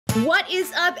What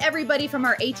is up, everybody, from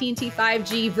our AT&T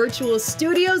 5G virtual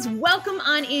studios? Welcome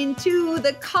on into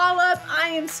the Call Up. I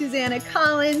am Susanna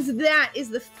Collins. That is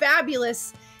the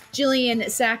fabulous Jillian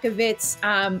Sakovitz.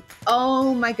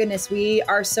 Oh my goodness, we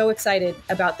are so excited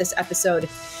about this episode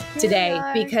today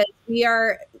because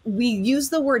we use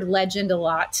the word legend a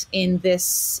lot in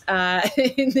this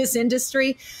in this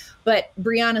industry, but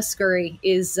Briana Scurry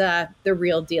is the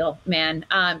real deal, man.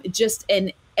 Just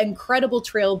an incredible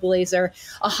trailblazer,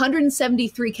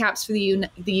 173 caps for the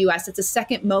U.S. It's the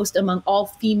second most among all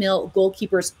female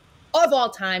goalkeepers of all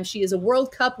time. She is a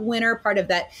World Cup winner, part of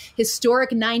that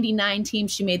historic 99 team.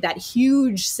 She made that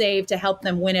huge save to help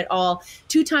them win it all.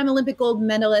 Two-time Olympic gold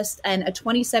medalist and a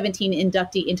 2017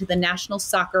 inductee into the National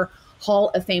Soccer Hall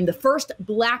of Fame. The first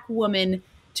Black woman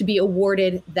to be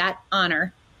awarded that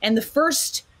honor. And the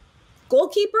first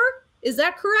goalkeeper, is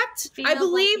that correct? I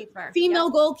believe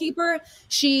female goalkeeper.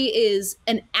 She is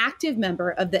an active member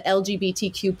of the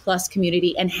LGBTQ plus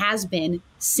community and has been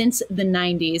since the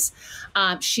 90s.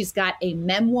 She's got a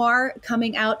memoir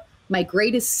coming out, My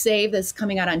Greatest Save, that's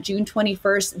coming out on June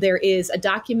 21st. There is a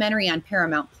documentary on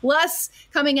Paramount Plus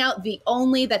coming out, The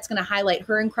Only, that's going to highlight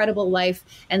her incredible life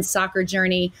and soccer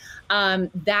journey.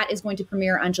 That is going to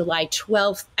premiere on July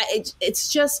 12th.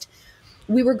 It's just...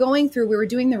 we were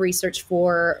doing the research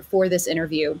for this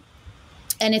interview,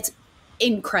 and it's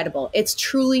incredible. It's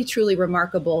truly, truly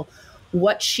remarkable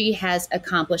what she has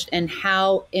accomplished and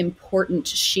how important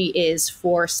she is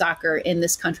for soccer in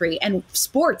this country and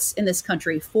sports in this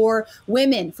country, for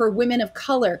women of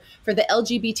color, for the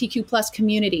LGBTQ plus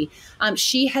community.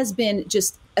 She has been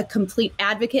just a complete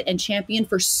advocate and champion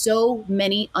for so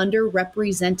many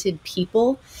underrepresented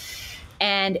people.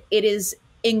 And it is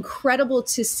incredible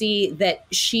to see that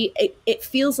it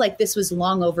feels like this was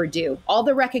long overdue. All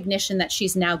the recognition that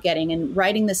she's now getting and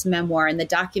writing this memoir and the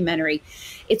documentary,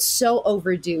 it's so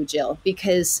overdue, Jill,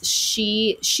 because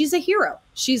she's a hero.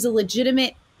 She's a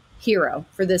legitimate hero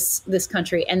for this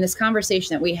country. And this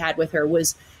conversation that we had with her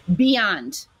was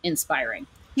beyond inspiring.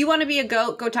 You want to be a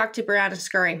GOAT, go talk to Briana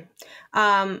Scurry.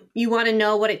 You want to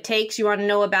know what it takes. You want to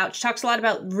know about, she talks a lot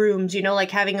about rooms,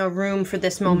 like having a room for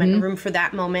this moment, a room for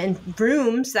that moment, and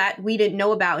rooms that we didn't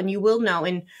know about. And you will know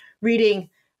in reading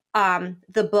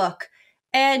the book.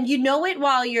 And you know it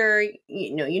while you're,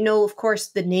 of course,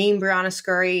 the name Briana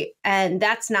Scurry. And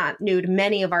that's not new to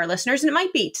many of our listeners. And it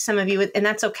might be to some of you, and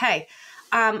that's okay.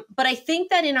 But I think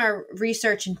that in our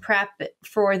research and prep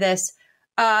for this,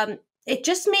 it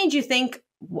just made you think,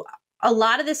 a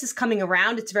lot of this is coming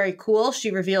around. It's very cool. She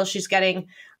reveals she's getting,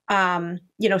 a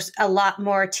lot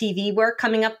more TV work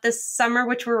coming up this summer,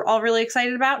 which we're all really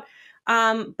excited about.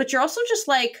 But you're also just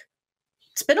like,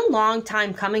 it's been a long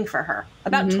time coming for her,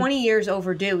 about 20 years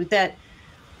overdue, that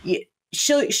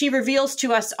she reveals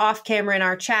to us off camera in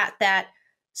our chat that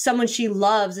someone she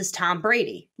loves is Tom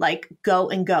Brady, like go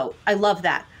and go. I love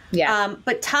that. Yeah.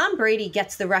 But Tom Brady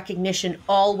gets the recognition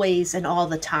always and all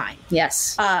the time.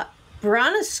 Yes.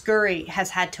 Briana Scurry has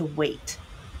had to wait.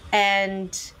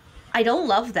 And I don't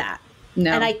love that.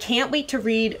 No. And I can't wait to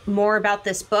read more about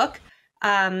this book.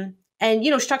 And, she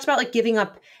talks about like giving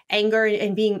up anger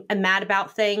and being mad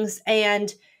about things.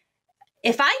 And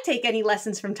if I take any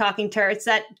lessons from talking to her, it's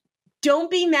that don't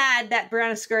be mad that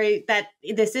Briana Scurry, that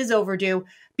this is overdue.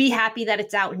 Be happy that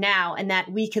it's out now and that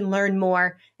we can learn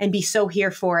more and be so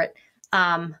here for it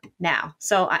now.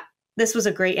 So this was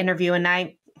a great interview. And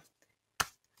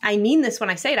I mean this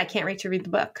when I say it. I can't wait to read the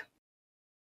book.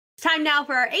 It's time now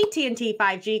for our AT&T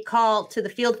 5G call to the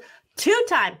field.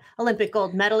 Two-time Olympic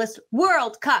gold medalist,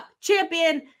 World Cup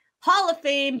champion, Hall of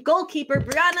Fame goalkeeper,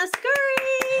 Briana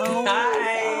Scurry. Oh,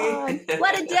 hi.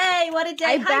 What a day. What a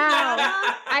day.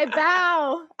 I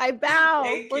bow.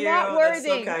 Thank We're you. not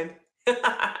worthy. That's so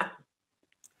kind.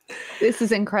 This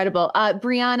is incredible.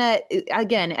 Briana,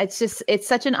 again, it's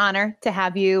such an honor to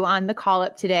have you on the call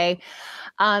up today.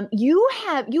 You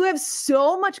have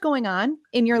so much going on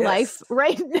in your life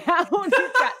right now.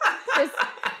 You've got this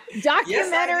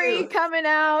documentary coming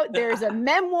out. There's a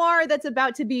memoir that's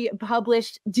about to be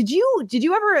published. Did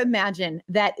you ever imagine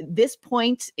that this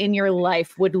point in your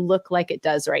life would look like it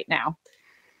does right now?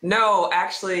 No,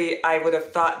 actually, I would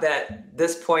have thought that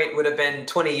this point would have been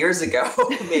 20 years ago,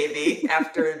 maybe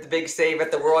after the big save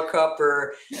at the World Cup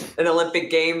or an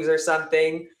Olympic Games or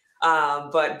something.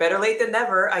 But better late than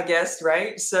never, I guess,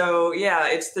 right? So yeah,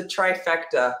 it's the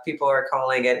trifecta, people are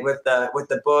calling it, with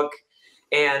the book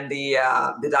and the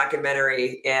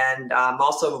documentary, and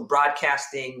also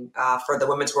broadcasting for the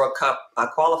Women's World Cup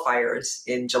qualifiers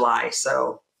in July.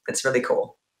 So it's really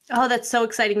cool. Oh, that's so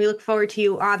exciting. We look forward to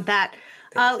you on that.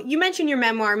 You mentioned your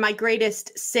memoir, My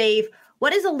Greatest Save.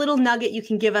 what is a little nugget you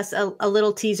can give us, a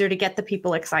little teaser to get the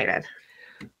people excited?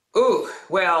 Ooh,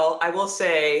 well, I will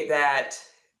say that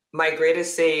my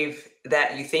greatest save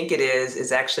that you think it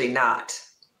is actually not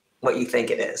what you think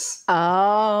it is.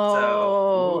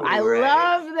 Oh, I right?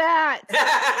 love that.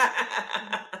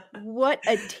 What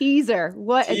a teaser.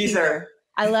 What a teaser.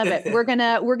 I love it. We're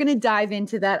gonna dive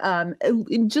into that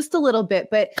in just a little bit.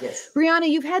 But yes. Briana,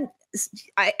 you've had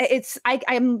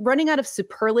I'm running out of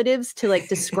superlatives to like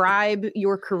describe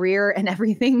your career and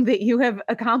everything that you have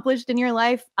accomplished in your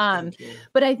life.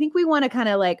 But I think we want to kind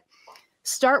of like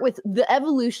start with the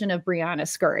evolution of Briana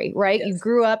Scurry, right? Yes. You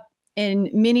grew up in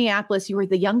Minneapolis. You were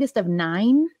the youngest of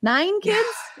nine kids. Yeah.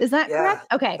 Is that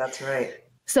correct? Okay. That's right.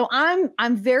 So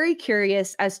I'm very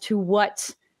curious as to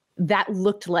what that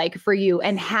looked like for you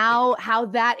and how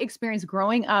that experience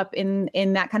growing up in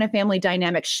that kind of family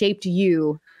dynamic shaped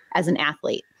you as an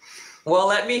athlete. Well,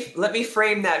 let me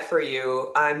frame that for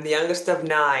you. I'm the youngest of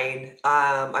 9.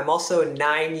 I'm also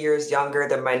 9 years younger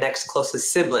than my next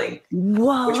closest sibling,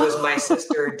 Whoa. which was my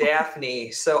sister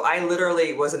Daphne. So I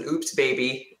literally was an oops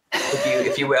baby,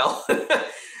 if you will.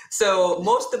 So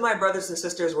most of my brothers and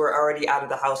sisters were already out of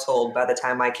the household by the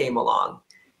time I came along.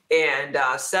 And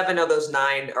 7 of those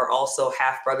 9 are also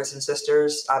half brothers and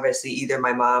sisters, obviously either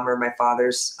my mom or my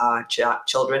father's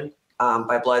children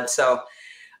by blood. So,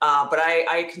 but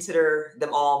I consider them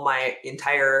all my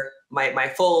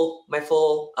full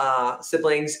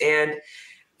siblings. And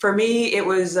for me, it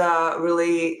was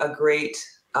really a great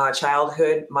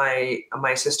childhood.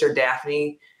 My sister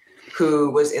Daphne, who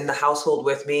was in the household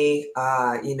with me,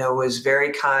 was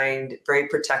very kind, very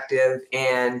protective,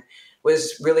 and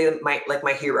was really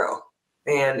my hero.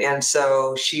 And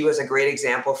so she was a great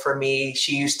example for me.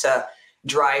 She used to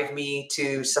drive me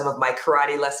to some of my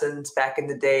karate lessons back in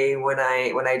the day when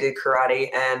I did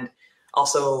karate, and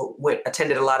also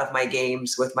attended a lot of my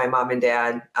games with my mom and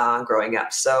dad growing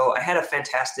up. So I had a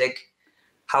fantastic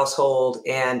household,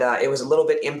 and it was a little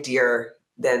bit emptier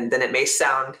than it may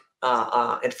sound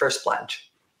at first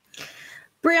plunge.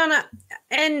 Briana,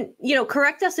 and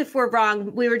correct us if we're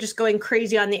wrong. We were just going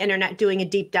crazy on the internet doing a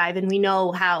deep dive, and we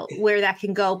know where that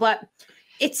can go. But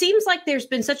it seems like there's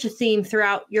been such a theme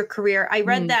throughout your career. I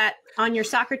read that on your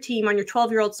soccer team, on your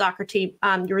 12-year-old soccer team,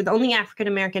 you were the only African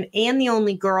American and the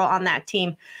only girl on that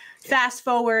team. Fast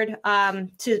forward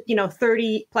to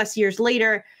 30 plus years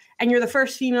later, and you're the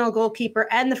first female goalkeeper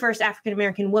and the first African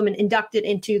American woman inducted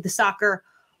into the Soccer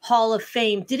Hall of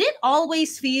Fame. Did it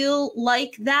always feel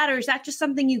like that, or is that just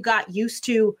something you got used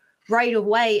to right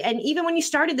away? And even when you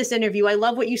started this interview, I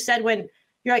love what you said when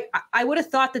you're like, I would have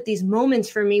thought that these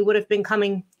moments for me would have been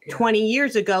coming 20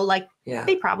 years ago. Like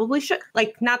they probably should,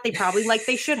 like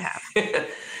they should have.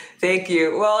 Thank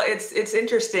you. Well, it's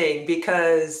interesting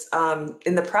because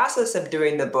in the process of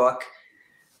doing the book,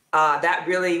 that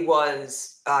really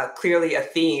was clearly a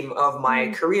theme of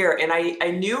my career. And I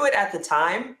knew it at the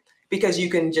time, because you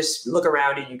can just look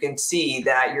around and you can see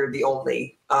that you're the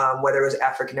only, whether it was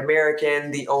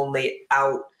African-American, the only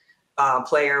out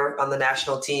player on the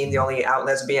national team, the only out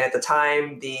lesbian at the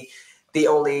time, the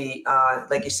only,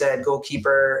 like you said,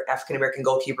 goalkeeper, African-American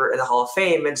goalkeeper in the Hall of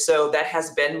Fame. And so that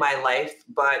has been my life,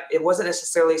 but it wasn't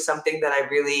necessarily something that I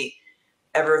really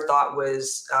ever thought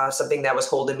was something that was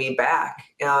holding me back.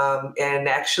 And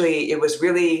actually, it was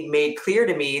really made clear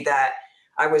to me that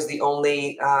I was the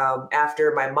only,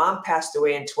 after my mom passed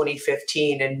away in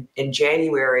 2015 in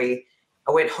January,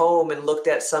 I went home and looked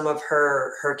at some of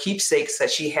her keepsakes that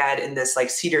she had in this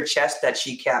like cedar chest that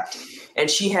she kept. And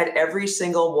she had every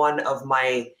single one of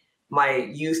my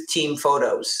youth team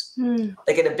photos,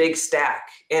 like in a big stack.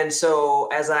 And so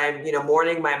as I'm,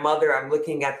 mourning my mother, I'm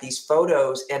looking at these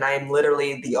photos and I'm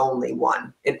literally the only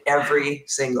one in every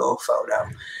single photo.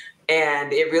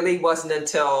 And it really wasn't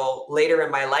until later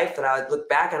in my life that I would look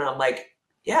back and I'm like,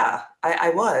 yeah,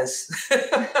 I was.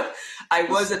 I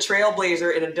was a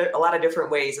trailblazer in a lot of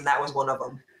different ways, and that was one of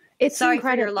them. It's sorry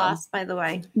for your loss, by the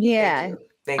way. Yeah.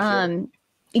 Thank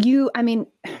you.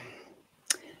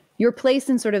 Your place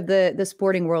in sort of the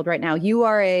sporting world right now, you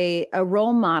are a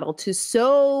role model to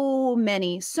so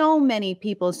many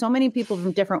people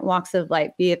from different walks of life,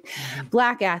 be it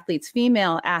Black athletes,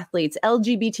 female athletes,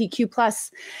 LGBTQ plus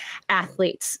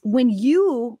athletes. When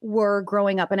you were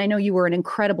growing up, and I know you were an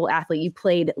incredible athlete, you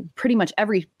played pretty much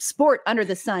every sport under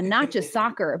the sun, not just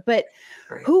soccer, but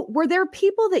who were there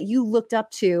people that you looked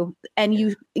up to and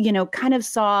you kind of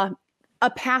saw a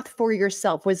path for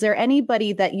yourself? Was there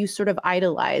anybody that you sort of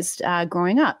idolized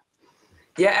growing up?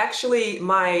 Yeah, actually,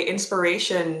 my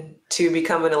inspiration to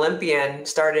become an Olympian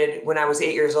started when I was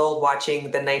 8 years old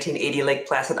watching the 1980 Lake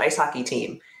Placid ice hockey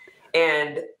team.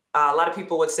 And a lot of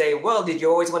people would say, well, did you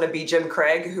always want to be Jim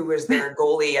Craig, who was their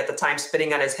goalie at the time,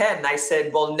 spinning on his head? And I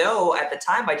said, well, no, at the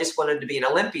time, I just wanted to be an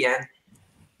Olympian.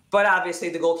 But obviously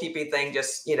the goalkeeping thing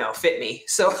just, fit me.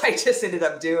 So I just ended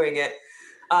up doing it.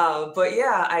 But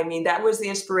yeah, I mean, that was the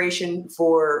inspiration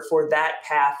for that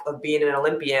path of being an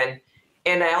Olympian.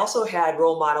 And I also had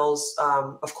role models.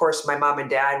 Of course, my mom and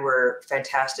dad were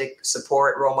fantastic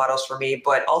support role models for me,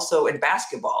 but also in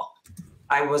basketball.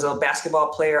 I was a basketball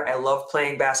player. I loved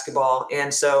playing basketball.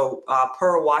 And so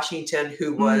Pearl Washington,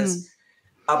 who was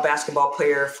a basketball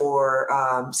player for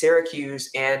Syracuse,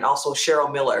 and also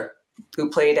Cheryl Miller, who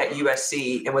played at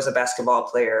USC and was a basketball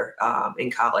player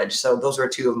in college. So those were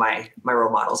two of my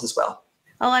role models as well.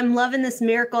 Oh, I'm loving this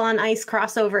Miracle on Ice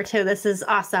crossover too. This is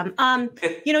awesome.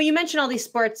 You mentioned all these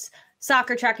sports: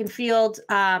 soccer, track and field,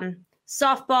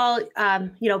 softball,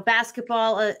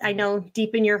 basketball. I know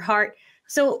deep in your heart.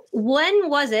 So when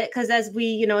was it? Because as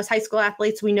we, as high school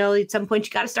athletes, we know at some point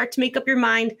you got to start to make up your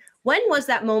mind. When was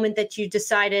that moment that you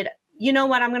decided, you know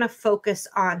what, I'm going to focus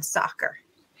on soccer?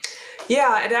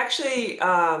 Yeah, it actually,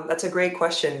 that's a great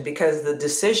question, because the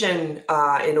decision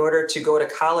in order to go to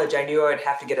college, I knew I would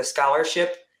have to get a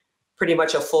scholarship, pretty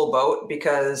much a full boat,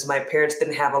 because my parents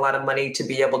didn't have a lot of money to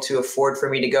be able to afford for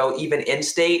me to go. Even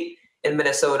in-state in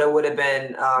Minnesota would have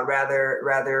been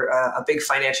rather a big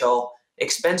financial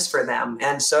expense for them.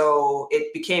 And so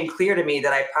it became clear to me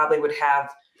that I probably would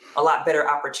have a lot better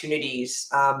opportunities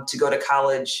to go to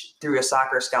college through a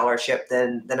soccer scholarship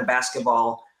than a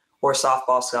basketball or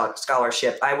softball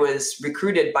scholarship. I was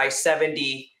recruited by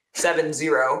 70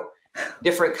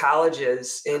 different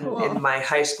colleges in my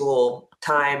high school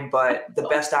time, but the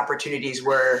best opportunities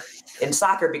were in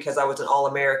soccer because I was an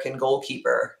All-American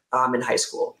goalkeeper in high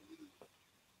school.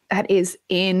 That is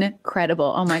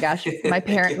incredible. Oh my gosh. My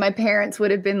parents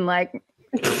would have been like,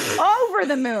 over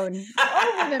the moon.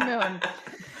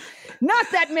 Not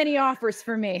that many offers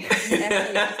for me.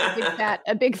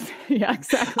 A big, yeah,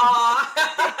 exactly.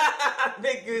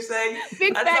 Big goose egg.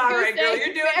 Big That's fat all goose right, girl. egg.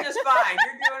 You're doing just fine.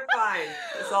 You're doing fine.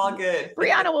 It's all good.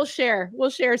 Briana will share.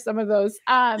 We'll share some of those.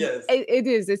 Yes. It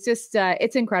is. It's just,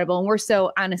 it's incredible. And we're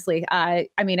so, honestly, I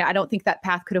don't think that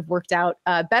path could have worked out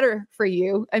better for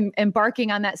you. Embarking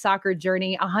on that soccer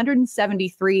journey,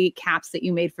 173 caps that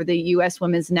you made for the U.S.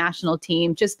 women's national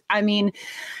team.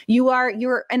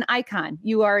 You're an icon.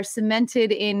 You are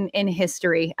cemented in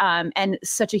history, and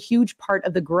such a huge part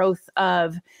of the growth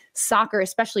of soccer,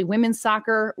 especially women's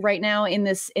soccer right now in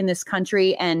this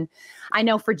country. And I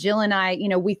know for Jill and I,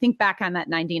 we think back on that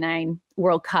 99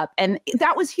 World Cup, and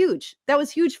that was huge. That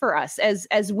was huge for us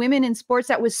as women in sports.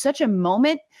 That was such a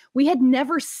moment. We had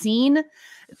never seen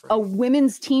a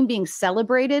women's team being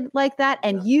celebrated like that.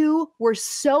 And you were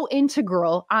so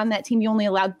integral on that team. You only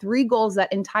allowed 3 goals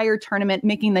that entire tournament,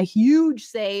 making the huge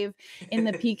save in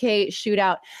the PK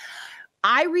shootout.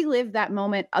 I relived that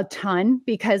moment a ton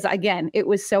because, again, it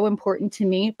was so important to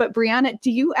me. But Briana,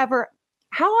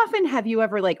 how often have you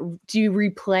ever do you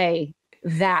replay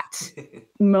that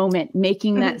moment,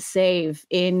 making that save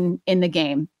in the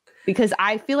game? Because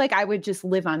I feel like I would just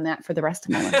live on that for the rest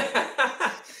of my life.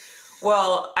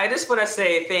 Well, I just want to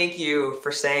say thank you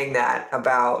for saying that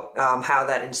about how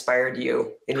that inspired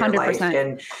you in your 100%. Life.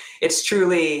 And it's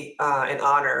truly an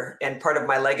honor and part of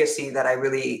my legacy that I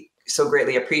really so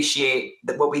greatly appreciate,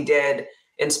 that what we did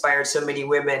inspired so many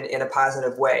women in a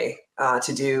positive way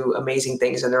to do amazing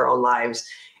things in their own lives.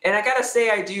 And I gotta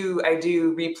say, I do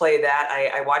replay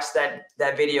that. I watched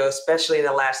that video, especially in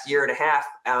the last year and a half,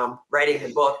 writing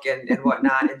the book and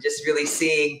whatnot, and just really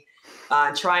seeing,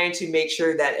 trying to make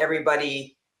sure that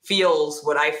everybody feels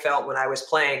what I felt when I was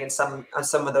playing, and some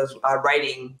of those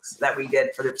writings that we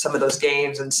did for some of those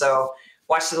games. And so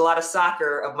watched a lot of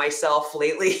soccer of myself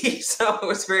lately, so it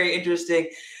was very interesting.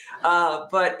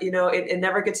 But it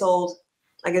never gets old.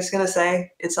 I guess gonna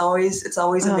say it's always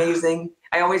amazing.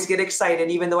 I always get excited,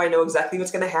 even though I know exactly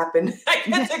what's going to happen. I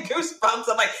get the goosebumps.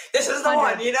 I'm like, this is the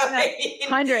one,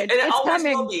 100. And it always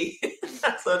coming. will be.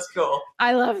 So it's cool.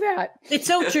 I love that. It's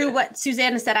so true what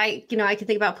Susanna said. I could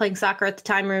think about playing soccer at the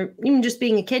time, or even just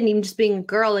being a kid and even just being a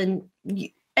girl, and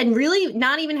really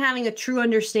not even having a true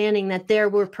understanding that there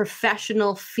were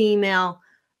professional female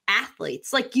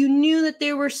athletes. Like, you knew that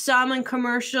there were some in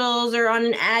commercials or on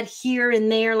an ad here and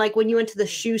there, like when you went to the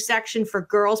shoe section for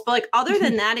girls. But other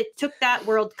than that, it took that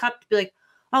World Cup to be like,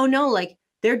 oh no,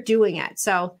 they're doing it.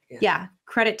 So yeah,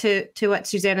 credit to what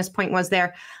Susanna's point was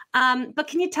there. But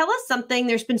can you tell us something?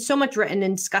 There's been so much written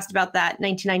and discussed about that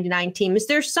 1999 team. Is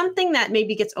there something that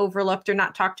maybe gets overlooked or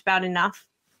not talked about enough?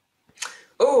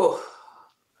 Oh,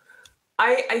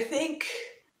 I think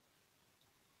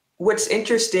what's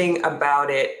interesting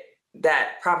about it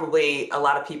that probably a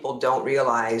lot of people don't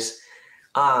realize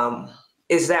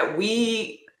is that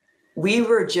we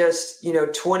were just,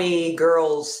 20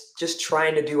 girls just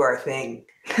trying to do our thing.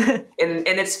 and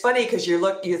it's funny because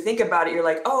you think about it, you're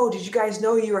like, oh, did you guys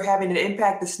know you were having an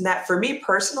impact, this and that? For me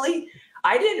personally,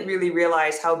 I didn't really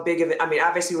realize how big of it. I mean,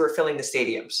 obviously we were filling the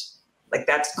stadiums, like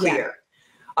that's clear.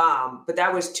 Yeah. But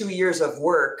that was 2 years of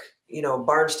work,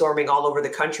 barnstorming all over the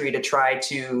country to try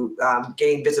to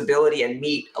gain visibility and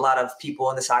meet a lot of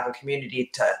people in the soccer community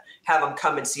to have them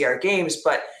come and see our games.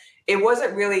 But it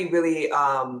wasn't really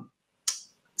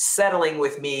settling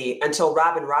with me until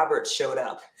Robin Roberts showed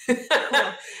up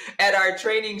at our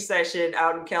training session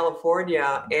out in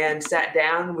California and sat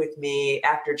down with me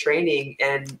after training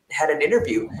and had an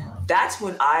interview. That's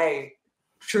when I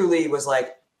truly was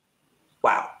like,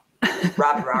 wow,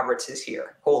 Robin Roberts is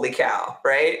here. Holy cow.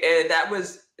 Right. And that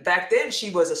was back then she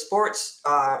was a sports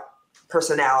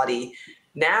personality.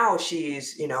 Now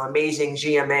she's, amazing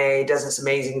GMA, does this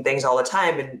amazing things all the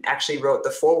time, and actually wrote the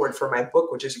foreword for my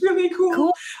book, which is really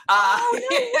cool. Oh, no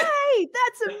way.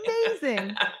 That's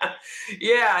amazing.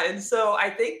 Yeah. And so I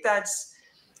think that's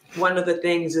one of the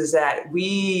things is that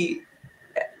we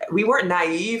weren't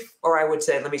naive, or I would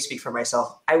say, let me speak for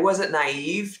myself. I wasn't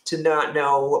naive to not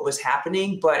know what was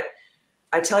happening, but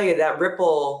I tell you that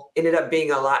ripple ended up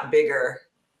being a lot bigger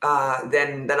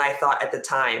than I thought at the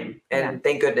time. And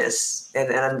thank goodness.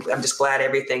 And I'm just glad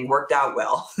everything worked out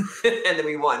well. And then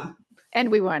we won. And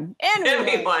we won. And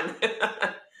we won.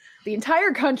 The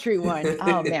entire country won.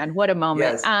 Oh man, what a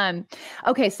moment. Yes.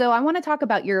 Okay, so I want to talk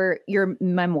about your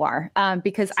memoir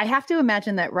because I have to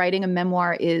imagine that writing a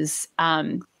memoir is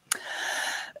I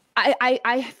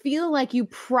feel like you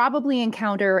probably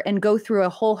encounter and go through a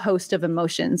whole host of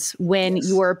emotions when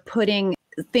you're putting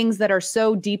things that are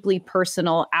so deeply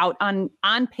personal out on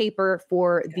paper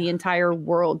for the entire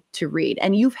world to read.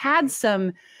 And you've had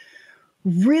some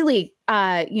really,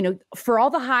 for all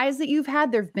the highs that you've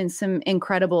had, there've been some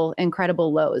incredible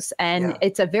lows, and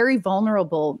it's a very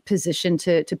vulnerable position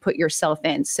to put yourself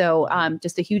in. So,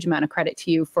 just a huge amount of credit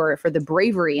to you for the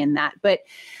bravery in that. But,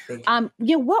 what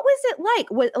was it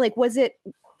like?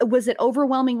 Was it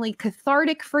overwhelmingly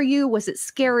cathartic for you? Was it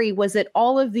scary? Was it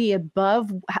all of the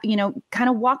above? Kind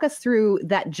of walk us through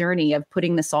that journey of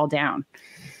putting this all down.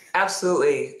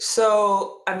 Absolutely.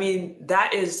 So, I mean,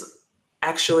 that is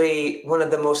actually one of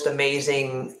the most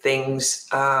amazing things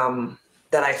that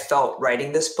I felt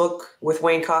writing this book with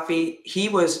Wayne Coffey. He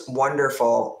was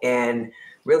wonderful and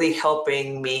really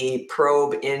helping me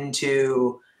probe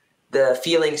into the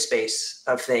feeling space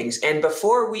of things. And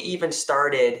before we even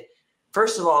started,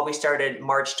 first of all, we started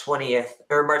March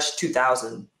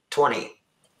 2020,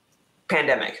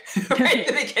 pandemic. Right at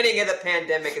the beginning of the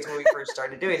pandemic is when we first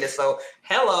started doing this. So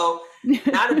hello,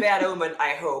 not a bad omen,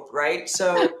 I hope, right?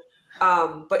 So,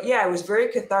 but yeah, it was very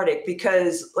cathartic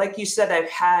because like you said, I've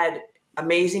had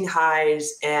amazing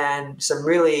highs and some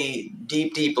really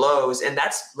deep lows. And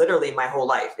that's literally my whole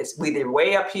life. It's either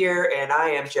way up here and I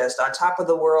am just on top of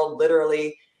the world,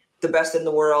 literally the best in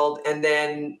the world. And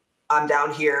then I'm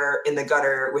down here in the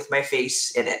gutter with my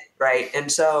face in it, right?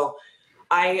 And so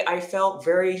I felt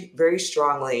very, very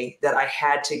strongly that I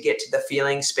had to get to the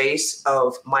feeling space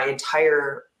of my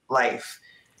entire life,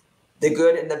 the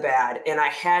good and the bad. And I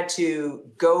had to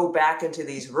go back into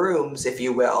these rooms, if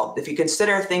you will. If you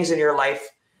consider things in your life,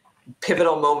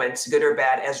 pivotal moments, good or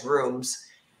bad, as rooms,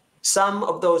 some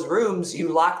of those rooms, you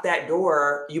lock that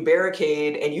door, you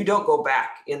barricade, and you don't go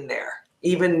back in there.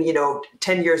 Even,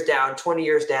 10 years down, 20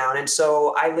 years down. And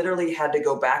so I literally had to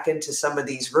go back into some of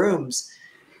these rooms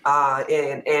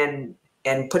and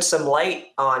put some light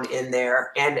on in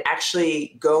there and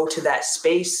actually go to that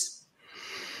space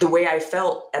the way I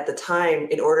felt at the time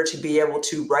in order to be able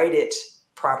to write it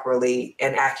properly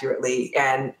and accurately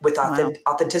and with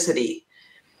authenticity.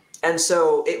 And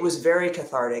so it was very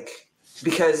cathartic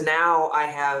because now I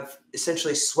have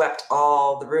essentially swept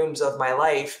all the rooms of my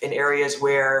life in areas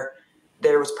where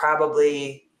there was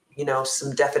probably,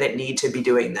 some definite need to be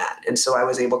doing that. And so I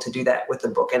was able to do that with the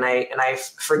book. And I've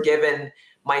forgiven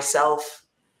myself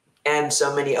and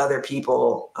so many other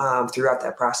people throughout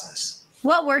that process.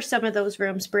 What were some of those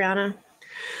rooms, Briana?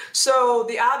 So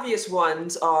the obvious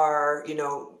ones are,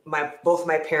 both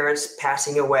my parents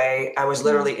passing away. I was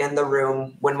literally in the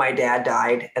room when my dad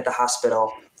died at the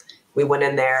hospital. We went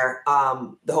in there.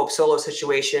 The Hope Solo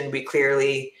situation, we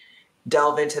clearly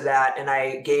delve into that, and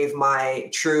I gave my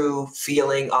true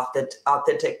feeling,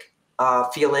 authentic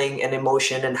feeling and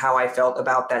emotion and how I felt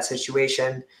about that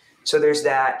situation. So there's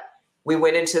that. We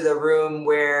went into the room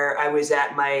where I was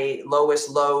at my lowest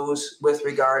lows with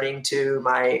regarding to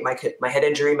my head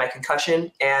injury, my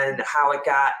concussion, and how it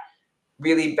got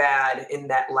really bad in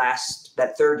that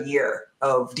third year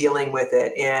of dealing with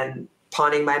it and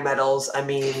pawning my medals. I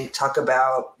mean, talk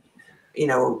about,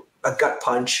 a gut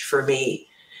punch for me.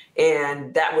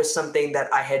 And that was something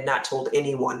that I had not told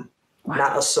anyone. Wow.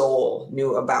 Not a soul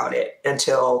knew about it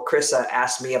until Krissa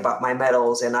asked me about my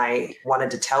medals, and I wanted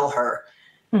to tell her.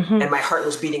 Mm-hmm. And my heart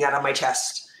was beating out of my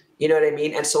chest. You know what I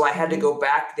mean? And so I had to go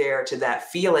back there to that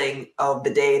feeling of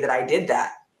the day that I did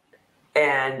that.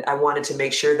 And I wanted to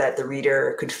make sure that the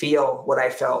reader could feel what I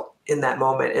felt in that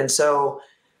moment. And so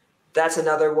that's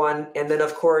another one. And then,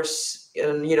 of course,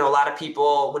 a lot of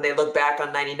people, when they look back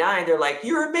on 99, they're like,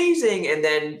 you're amazing. And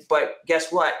then, but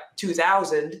guess what?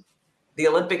 2000, the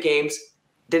Olympic Games,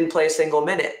 didn't play a single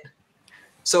minute.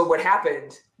 So what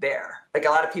happened there? Like, a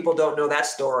lot of people don't know that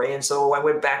story. And so I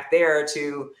went back there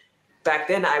back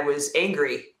then I was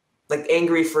angry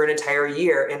for an entire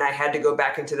year. And I had to go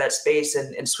back into that space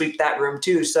and sweep that room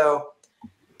too. So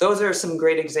those are some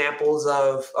great examples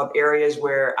of areas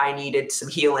where I needed some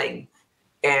healing.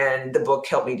 And the book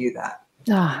helped me do that.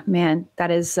 Oh man,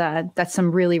 that's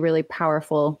some really, really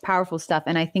powerful stuff.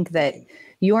 And I think that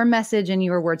your message and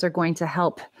your words are going to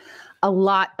help a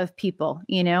lot of people,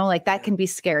 like that can be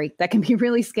scary. That can be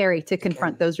really scary to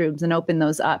confront those rooms and open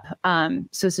those up.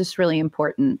 So it's just really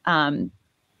important.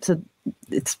 So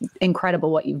it's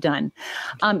incredible what you've done.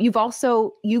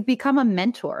 You've become a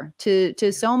mentor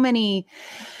to so many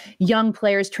young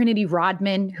players. Trinity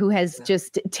Rodman, who has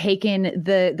just taken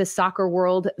the soccer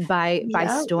world by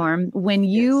storm. When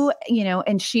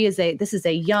and this is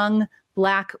a young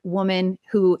Black woman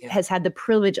who has had the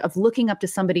privilege of looking up to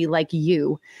somebody like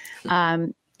you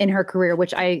in her career,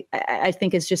 which I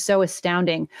think is just so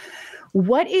astounding.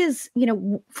 What is,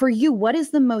 for you, what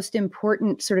is the most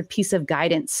important sort of piece of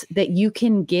guidance that you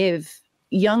can give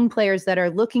young players that are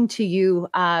looking to you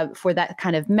for that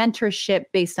kind of mentorship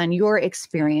based on your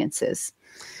experiences?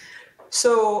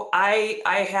 So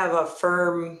I have a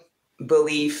firm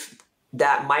belief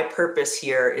that my purpose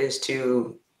here is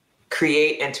to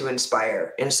create and to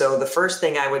inspire. And so the first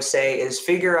thing I would say is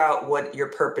figure out what your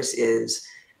purpose is.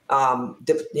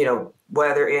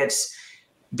 Whether it's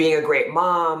being a great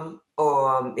mom,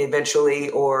 eventually,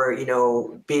 or,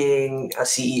 being a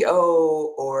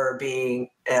CEO, or being,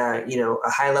 a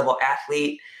high level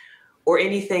athlete, or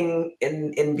anything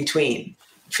in between.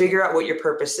 Figure out what your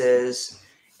purpose is.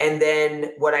 And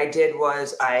then what I did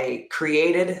was I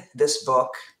created this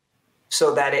book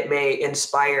so that it may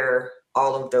inspire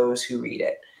all of those who read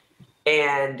it.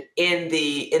 And in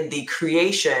the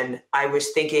creation, I was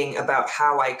thinking about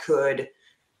how I could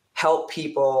help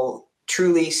people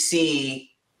truly see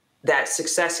that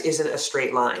success isn't a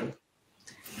straight line,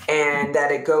 and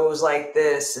that it goes like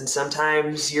this. And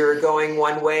sometimes you're going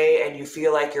one way and you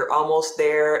feel like you're almost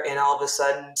there, and all of a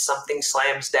sudden something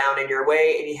slams down in your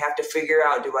way and you have to figure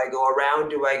out, do I go around?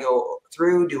 Do I go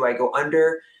through? Do I go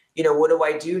under? What do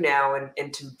I do now?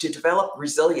 And to develop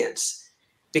resilience,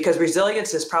 because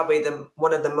resilience is probably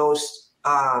one of the most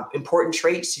important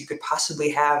traits you could possibly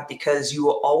have, because you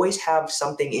will always have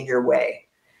something in your way.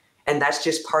 And that's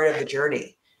just part of the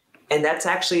journey. And that's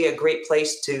actually a great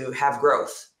place to have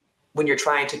growth when you're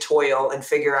trying to toil and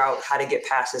figure out how to get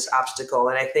past this obstacle.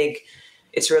 And I think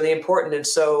it's really important. And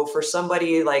so for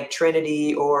somebody like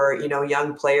Trinity, or,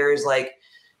 young players like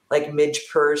Midge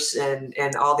Purse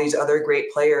and all these other great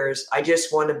players, I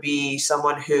just want to be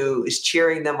someone who is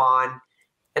cheering them on.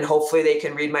 And hopefully they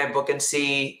can read my book and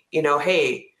see,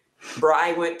 hey,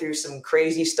 Bri went through some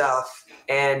crazy stuff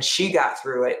and she got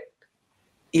through it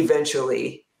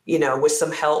eventually, with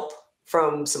some help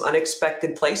from some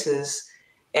unexpected places.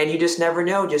 And you just never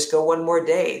know. Just go one more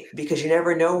day, because you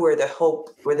never know where the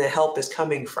help is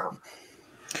coming from.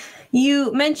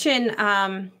 You mentioned,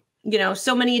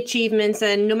 so many achievements,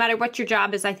 and no matter what your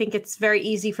job is, I think it's very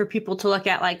easy for people to look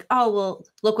at like, oh, well,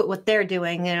 look at what they're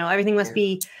doing. Everything must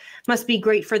be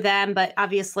great for them. But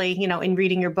obviously, in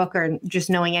reading your book or just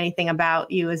knowing anything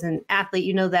about you as an athlete,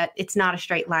 you know that it's not a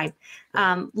straight line.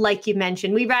 Like you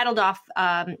mentioned, we rattled off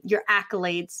your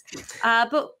accolades,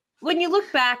 but when you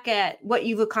look back at what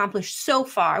you've accomplished so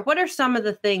far, what are some of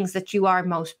the things that you are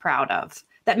most proud of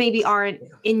that maybe aren't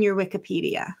in your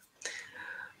Wikipedia?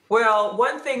 Well,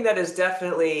 one thing that is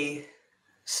definitely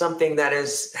something that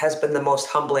has been the most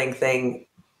humbling thing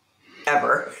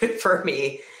ever for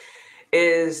me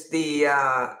is the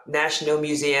National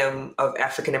Museum of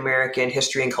African American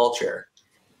History and Culture.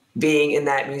 Being in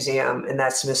that museum, in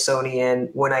that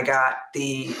Smithsonian, when I got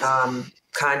the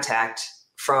contact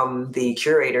from the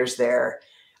curators there,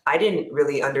 I didn't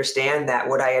really understand that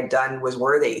what I had done was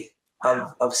worthy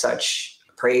of such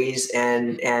praise.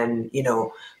 And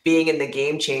being in the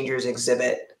Game Changers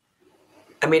exhibit,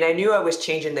 I mean, I knew I was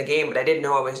changing the game, but I didn't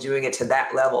know I was doing it to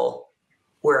that level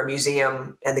where a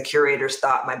museum and the curators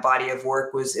thought my body of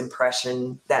work was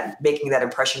making that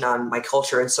impression on my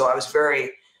culture. And so I was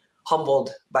very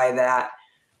humbled by that.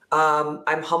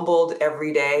 I'm humbled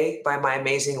every day by my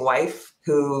amazing wife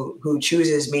who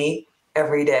chooses me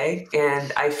every day.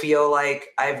 And I feel like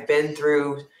I've been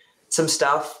through some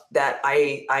stuff that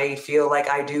I feel like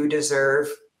I do deserve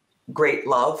a great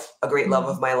love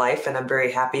of my life. And I'm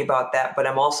very happy about that. But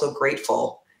I'm also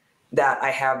grateful that I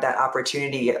have that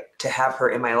opportunity to have her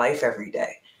in my life every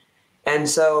day. And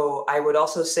so I would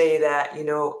also say that,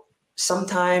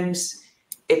 sometimes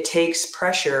it takes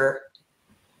pressure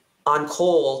on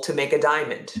coal to make a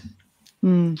diamond.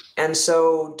 And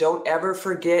so don't ever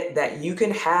forget that you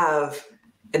can have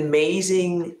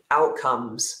amazing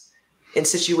outcomes in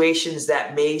situations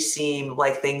that may seem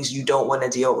like things you don't want to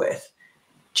deal with.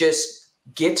 Just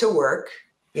get to work,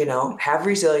 have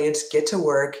resilience, get to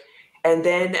work. And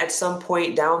then at some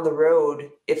point down the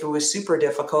road, if it was super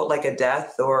difficult, like a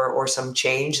death or some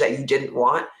change that you didn't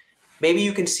want, maybe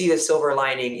you can see the silver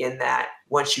lining in that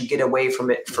once you get away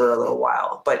from it for a little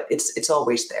while. But it's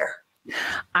always there.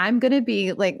 I'm going to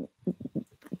be like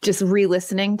just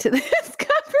re-listening to this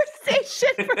conversation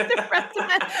for the rest of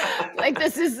it. Like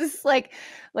this is like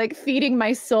feeding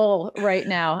my soul right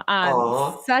now.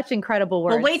 Such incredible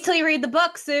words. Well, wait till you read the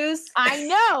book, Suze. I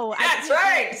know. That's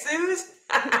right, Suze.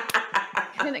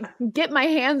 I'm going to get my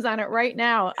hands on it right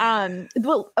now.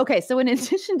 Well, okay. So in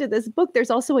addition to this book, there's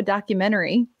also a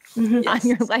documentary on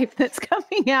your life that's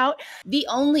coming out. The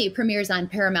Only premieres on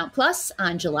Paramount Plus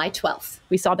on July 12th.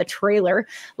 We saw the trailer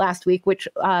last week, which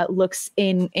looks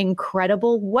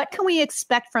incredible. What can we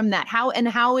expect from that?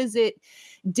 How is it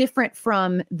different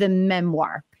from the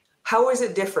memoir? How is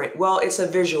it different? Well, it's a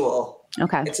visual.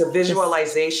 Okay. It's a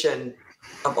visualization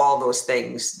of all those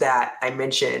things that I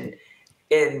mentioned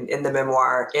in the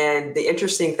memoir. And the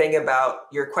interesting thing about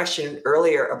your question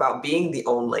earlier about being the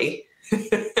only,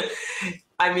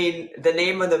 I mean, the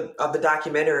name of the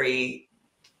documentary,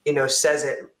 says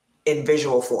it in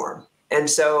visual form. And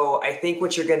so I think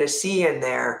what you're going to see in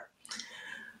there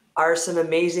are some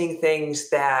amazing things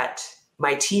that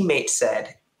my teammates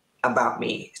said about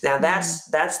me. Now that's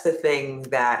the thing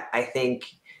that I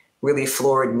think really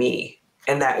floored me,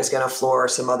 and that is going to floor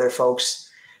some other folks,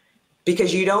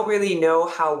 because you don't really know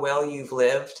how well you've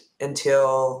lived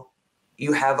until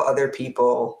you have other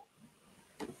people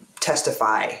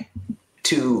testify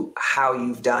to how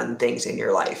you've done things in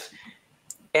your life.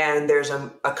 And there's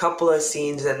a couple of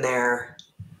scenes in there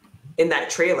in that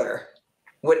trailer,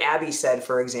 what Abby said,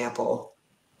 for example,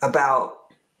 about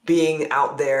being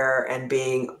out there and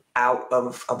being out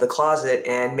of the closet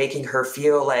and making her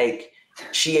feel like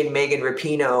she and Megan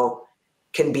Rapinoe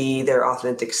can be their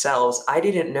authentic selves. I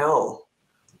didn't know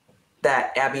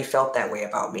that Abby felt that way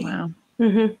about me. Wow.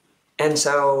 Mm-hmm. And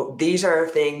so these are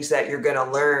things that you're going to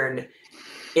learn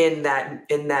in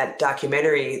that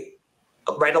documentary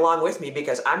right along with me,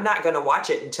 because I'm not going to watch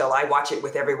it until I watch it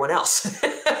with everyone else.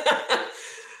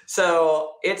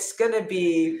 So it's going to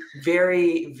be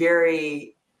very,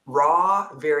 very raw,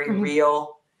 very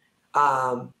real.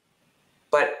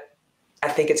 But I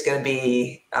think it's going to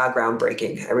be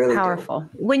groundbreaking. I really Powerful.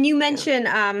 When you mention,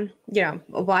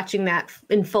 watching that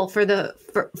in full for the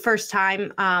first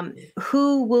time,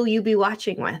 who will you be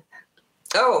watching with?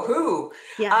 Oh, who?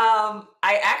 Yeah.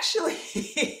 I actually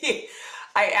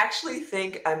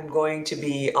think I'm going to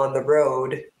be on the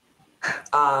road,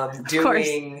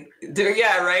 doing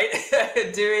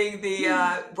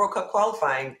the World Cup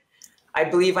qualifying. I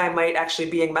believe I might actually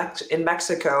be in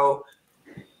Mexico,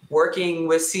 working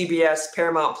with CBS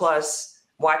Paramount Plus,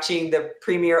 watching the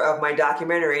premiere of my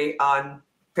documentary on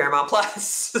Paramount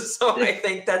Plus. So I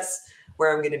think that's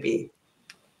where I'm going to be.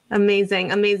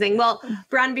 Amazing. Amazing. Well,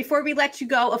 Briana, before we let you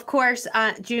go, of course,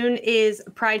 June is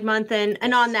Pride Month. And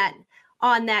on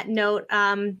that note,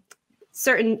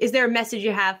 is there a message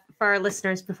you have for our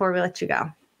listeners before we let you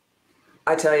go?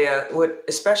 I tell you,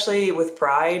 especially with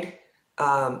Pride,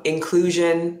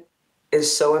 inclusion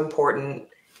is so important,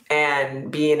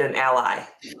 and being an ally.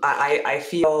 I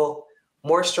feel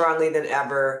more strongly than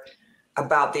ever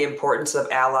about the importance of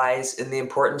allies and the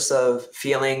importance of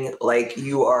feeling like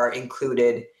you are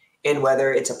included in,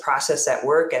 whether it's a process at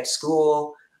work, at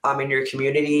school, in your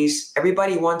communities.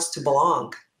 Everybody wants to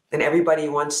belong, and everybody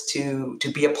wants to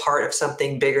be a part of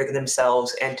something bigger than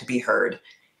themselves and to be heard.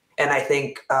 And I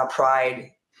think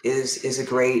Pride is a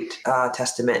great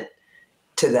testament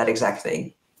to that exact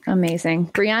thing. Amazing.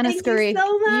 Briana Scurry, you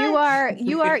so much.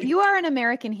 you are an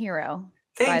American hero.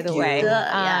 by the you. way.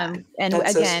 Yeah. And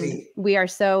That's again, so sweet. we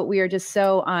are just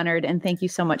so honored, and thank you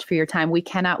so much for your time. We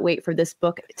cannot wait for this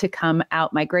book to come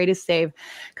out. My Greatest Save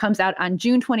comes out on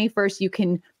June 21st. You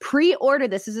can pre-order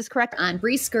this. Is this correct? On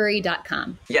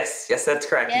briascurry.com. Yes, that's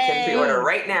correct. Yay. You can pre-order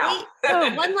right now.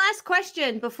 Wait, one last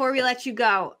question before we let you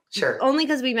go. Sure. Only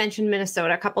because we mentioned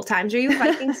Minnesota a couple times. Are you a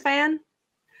Vikings fan?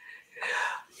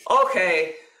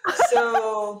 Okay,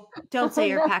 so Don't say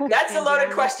you're a Packers that's a fan, loaded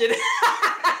Brianna. question.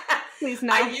 Please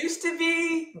no. I used to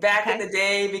be back in the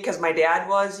day because my dad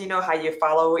was, how you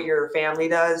follow what your family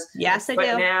does. Yes, I But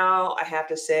do. now I have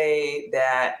to say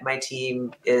that my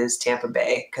team is Tampa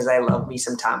Bay because I love me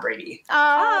some Tom Brady.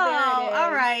 Oh, there it is.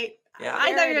 all right. Yeah. I thought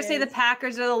you were There going to it say the is.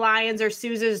 Packers or the Lions or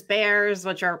Sousa's Bears,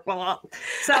 which are so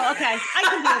okay. I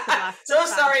can deal with the left. So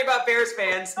sorry about Bears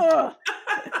fans. Ugh.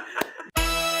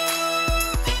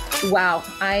 Wow.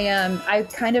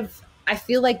 I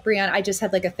feel like Brianna, I just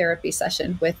had like a therapy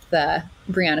session with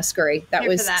Briana Scurry. That Here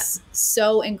for was that.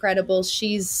 so incredible.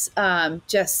 She's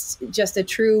just a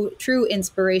true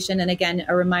inspiration. And again,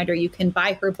 a reminder, you can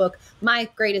buy her book, My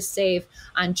Greatest Save,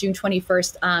 on June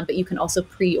 21st. But you can also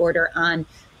pre-order on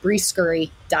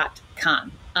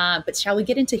briascurry.com. But shall we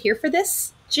get into Here for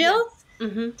This, Jill?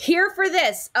 Yes. Mm-hmm. Here for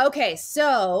this. Okay,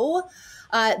 so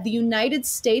the United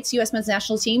States U.S. men's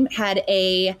national team had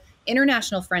a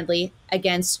international friendly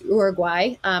against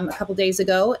Uruguay a couple days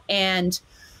ago, and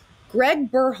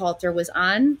Greg Berhalter was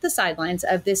on the sidelines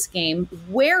of this game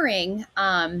wearing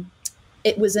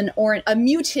it was a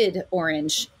muted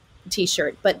orange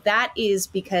t-shirt, but that is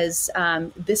because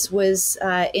this was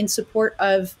in support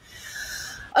of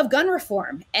gun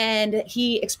reform. And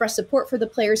he expressed support for the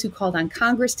players who called on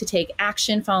Congress to take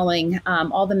action following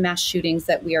all the mass shootings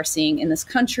that we are seeing in this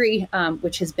country,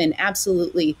 which has been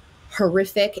absolutely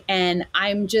horrific. And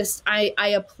I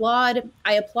applaud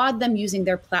them using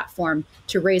their platform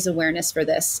to raise awareness for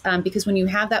this, because when you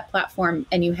have that platform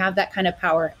and you have that kind of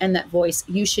power and that voice,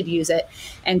 you should use it.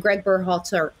 And Greg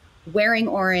Berhalter, wearing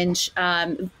orange,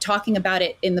 talking about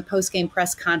it in the post-game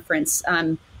press conference,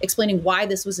 explaining why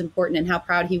this was important and how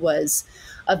proud he was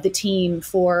of the team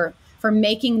for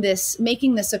making this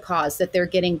a cause that they're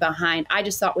getting behind. I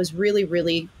just thought was really,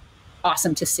 really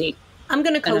awesome to see. I'm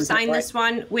going to co-sign this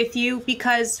one with you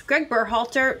because Greg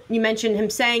Berhalter, you mentioned him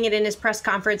saying it in his press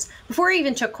conference before he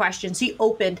even took questions. He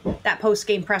opened that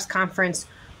post-game press conference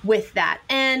with that.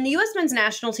 And the U.S. men's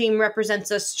national team represents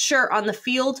us, sure, on the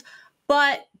field,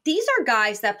 but these are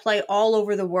guys that play all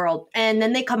over the world. And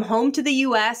then they come home to the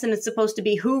U.S. and it's supposed to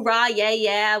be hoorah, yeah,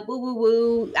 yeah, woo, woo,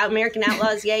 woo, American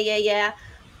Outlaws, yeah, yeah, yeah.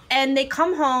 And they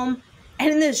come home,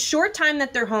 and in the short time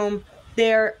that they're home,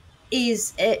 there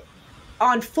is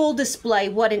on full display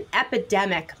what an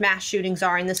epidemic mass shootings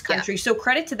are in this country. Yeah. So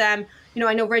credit to them.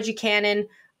 I know Reggie Cannon,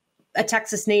 a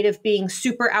Texas native, being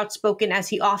super outspoken as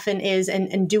he often is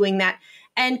and doing that.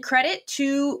 And credit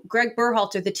to Greg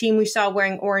Berhalter, the team we saw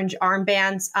wearing orange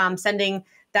armbands, sending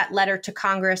that letter to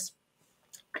Congress.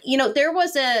 There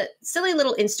was a silly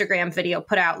little Instagram video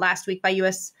put out last week by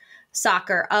U.S.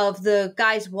 Soccer of the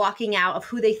guys walking out of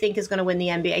who they think is going to win the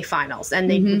NBA Finals.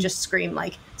 And they would just scream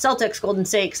like, Celtics, Golden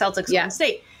State, Celtics, Golden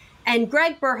State. And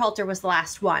Greg Berhalter was the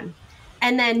last one.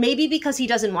 And then maybe because he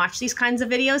doesn't watch these kinds of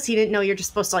videos, he didn't know you're just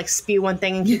supposed to like spew one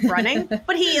thing and keep running.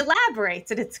 But he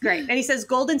elaborates and it's great. And he says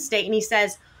Golden State, and he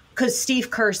says, because Steve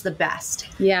Kerr's the best.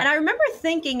 Yeah. And I remember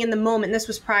thinking in the moment, this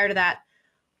was prior to that,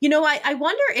 I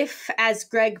wonder if as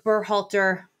Greg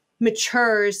Berhalter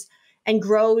matures and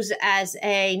grows as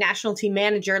a national team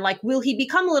manager, like, will he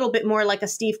become a little bit more like a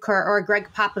Steve Kerr or a Greg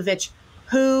Popovich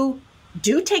who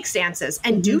do take stances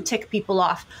and do tick people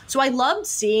off? So I loved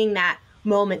seeing that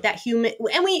moment, that human,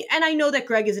 and I know that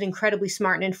Greg is an incredibly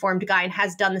smart and informed guy and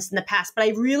has done this in the past, but I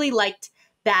really liked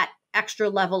that extra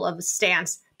level of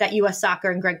stance that U.S.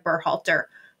 Soccer and Greg Berhalter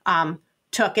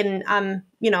took. And,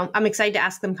 I'm excited to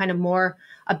ask them kind of more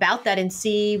about that and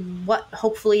see what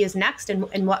hopefully is next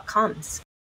and what comes.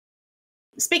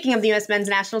 Speaking of the U.S. men's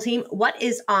national team, what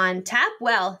is on tap?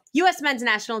 Well, U.S. men's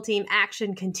national team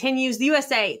action continues. The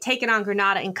USA taking on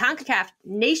Grenada in CONCACAF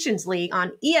Nations League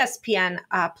on ESPN+.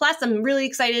 I'm really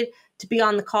excited to be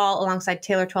on the call alongside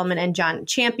Taylor Twellman and John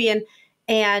Champion.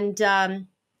 And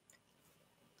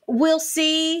we'll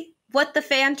see what the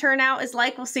fan turnout is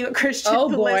like. We'll see what Christian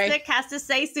Pulisic has to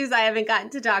say. Suze, I haven't gotten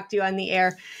to talk to you on the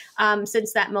air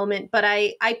since that moment. But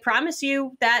I promise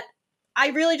you that I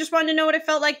really just wanted to know what it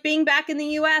felt like being back in the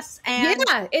U.S. And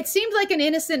yeah, it seemed like an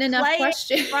innocent enough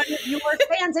question. In front of your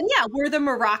fans. And yeah, we're the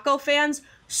Morocco fans,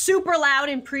 super loud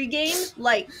in pregame.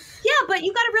 Like, yeah, but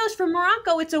you got to realize for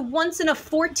Morocco, it's a once in a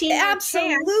 14-year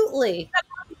Absolutely.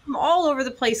 chance. From all over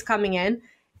the place coming in.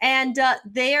 And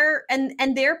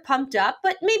they're pumped up,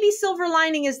 but maybe silver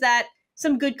lining is that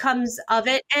some good comes of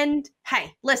it. And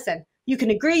hey, listen, you can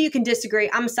agree, you can disagree.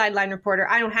 I'm a sideline reporter.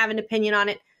 I don't have an opinion on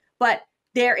it, but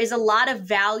there is a lot of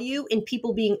value in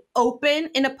people being open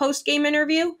in a post-game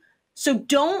interview. So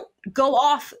don't go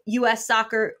off US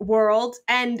soccer world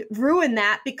and ruin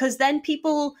that, because then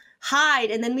people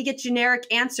hide and then we get generic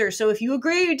answers. So if you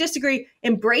agree or disagree,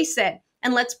 embrace it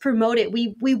and let's promote it.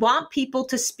 We want people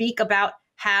to speak about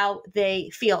how they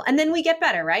feel. And then we get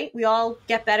better, right? We all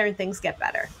get better and things get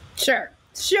better. Sure.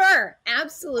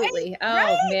 Absolutely.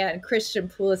 Right? Oh man, Christian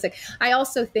Pulisic. I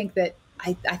also think that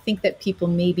I think that people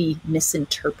maybe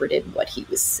misinterpreted what he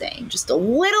was saying just a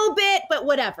little bit, but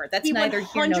whatever. That's neither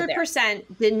here nor there.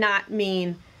 100% did not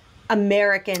mean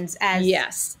Americans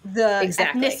as the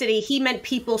ethnicity. He meant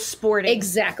people sporting.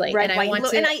 Exactly. Red, white, blue.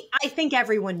 And I think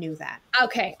everyone knew that.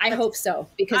 Okay. I hope so,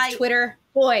 because Twitter,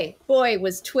 boy,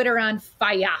 was Twitter on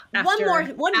fire. One more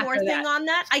thing on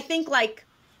that. I think like,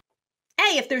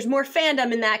 hey, if there's more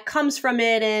fandom and that comes from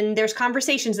it and there's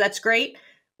conversations, that's great.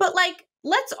 But like,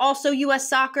 let's also, US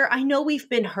soccer, I know we've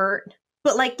been hurt,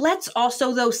 but like, let's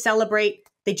also though celebrate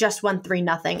they just won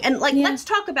 3-0. And like, let's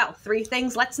talk about 3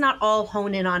 things. Let's not all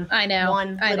hone in on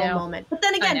one little moment. But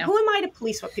then again, who am I to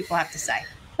police what people have to say?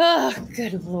 Oh,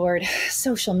 good Lord.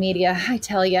 Social media, I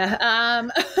tell you.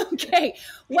 Okay.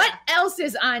 What else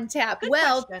is on tap? Good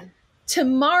question.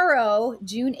 Tomorrow,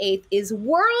 June 8th, is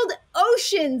World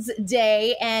Oceans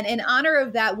Day. And in honor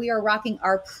of that, we are rocking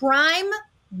our prime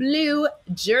blue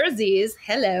jerseys.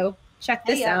 Hello. Check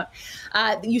this out.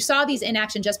 You saw these in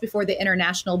action just before the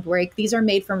international break. These are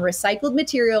made from recycled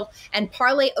material and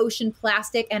Parlay Ocean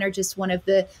plastic and are just one of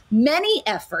the many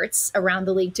efforts around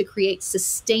the league to create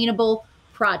sustainable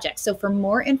projects. So for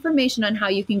more information on how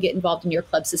you can get involved in your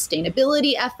club's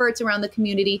sustainability efforts around the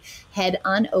community, head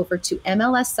on over to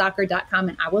mlssoccer.com.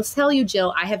 And I will tell you,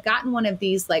 Jill, I have gotten one of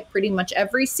these like pretty much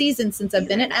every season since I've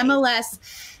been at MLS.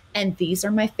 And these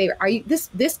are my favorite.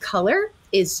 This color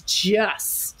is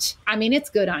just, I mean, it's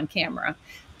good on camera.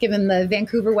 Giving the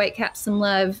Vancouver Whitecaps some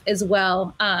love as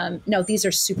well. No, these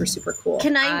are super, super cool.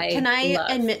 Can I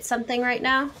admit something right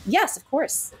now? Yes, of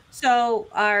course. So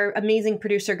our amazing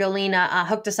producer Galena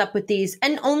hooked us up with these,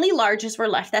 and only larges were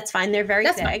left. That's fine. They're very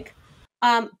big.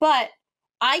 But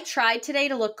I tried today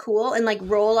to look cool and like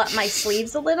roll up my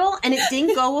sleeves a little, and it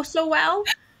didn't go so well.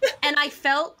 And I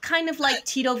felt kind of like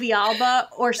Tito Villalba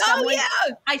or someone. Oh,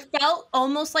 yeah. I felt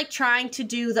almost like trying to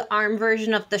do the arm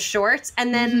version of the shorts,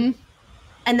 and then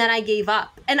I gave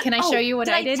up. And can I show you what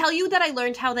I did? Did I tell you that I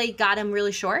learned how they got them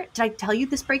really short? Did I tell you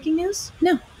this breaking news?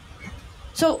 No.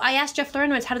 So I asked Jeff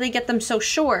Lorenowitz, how do they get them so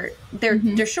short?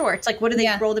 They're shorts. Like, what do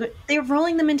they roll them? They're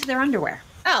rolling them into their underwear.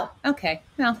 Oh, okay.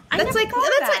 Well, that's like no.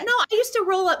 I used to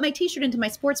roll up my T-shirt into my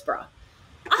sports bra.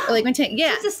 Oh, like my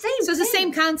yeah. It's the same. So it's the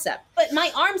same concept. But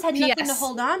my arms had nothing to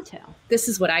hold on to. This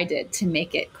is what I did to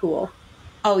make it cool.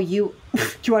 Oh, do you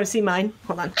want to see mine?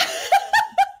 Hold on.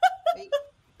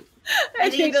 I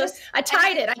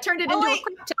tied it. I turned it into a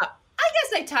crop top. I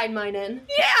guess I tied mine in.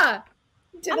 Yeah.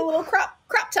 Did a little crop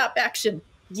top action.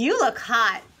 You look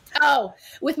hot. Oh,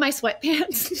 with my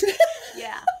sweatpants.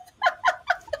 Yeah.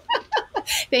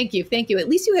 Thank you. At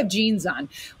least you have jeans on,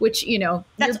 which,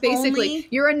 that's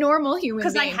you're a normal human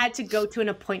being. Because I had to go to an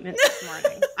appointment this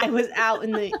morning. I was out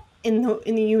in the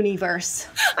universe.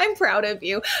 I'm proud of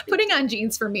you. Putting on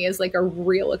jeans for me is like a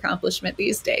real accomplishment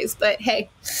these days. But hey,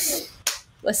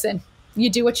 listen, you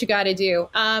do what you got to do.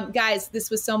 Guys, this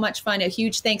was so much fun. A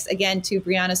huge thanks again to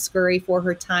Briana Scurry for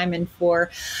her time and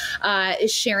for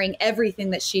sharing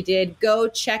everything that she did. Go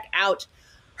check out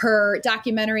her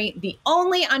documentary, The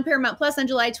Only, on Paramount Plus on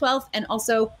July 12th, and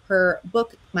also her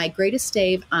book, My Greatest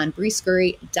Stave, on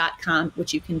briescurry.com,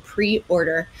 which you can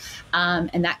pre-order.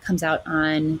 And that comes out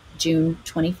on June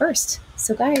 21st.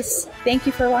 So guys, thank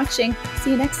you for watching.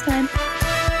 See you next time.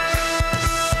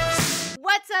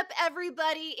 What's up,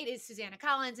 everybody? It is Susanna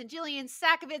Collins and Jillian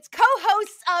Sakovits,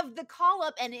 co-hosts of The Call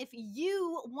Up. And if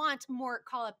you want more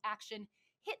Call Up action,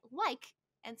 hit like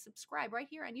and subscribe right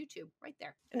here on YouTube, right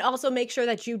there. And also make sure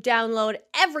that you download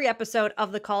every episode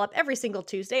of The Call Up every single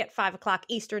Tuesday at 5 o'clock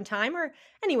Eastern Time or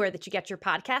anywhere that you get your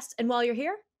podcasts. And while you're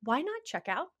here, why not check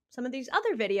out some of these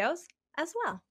other videos as well?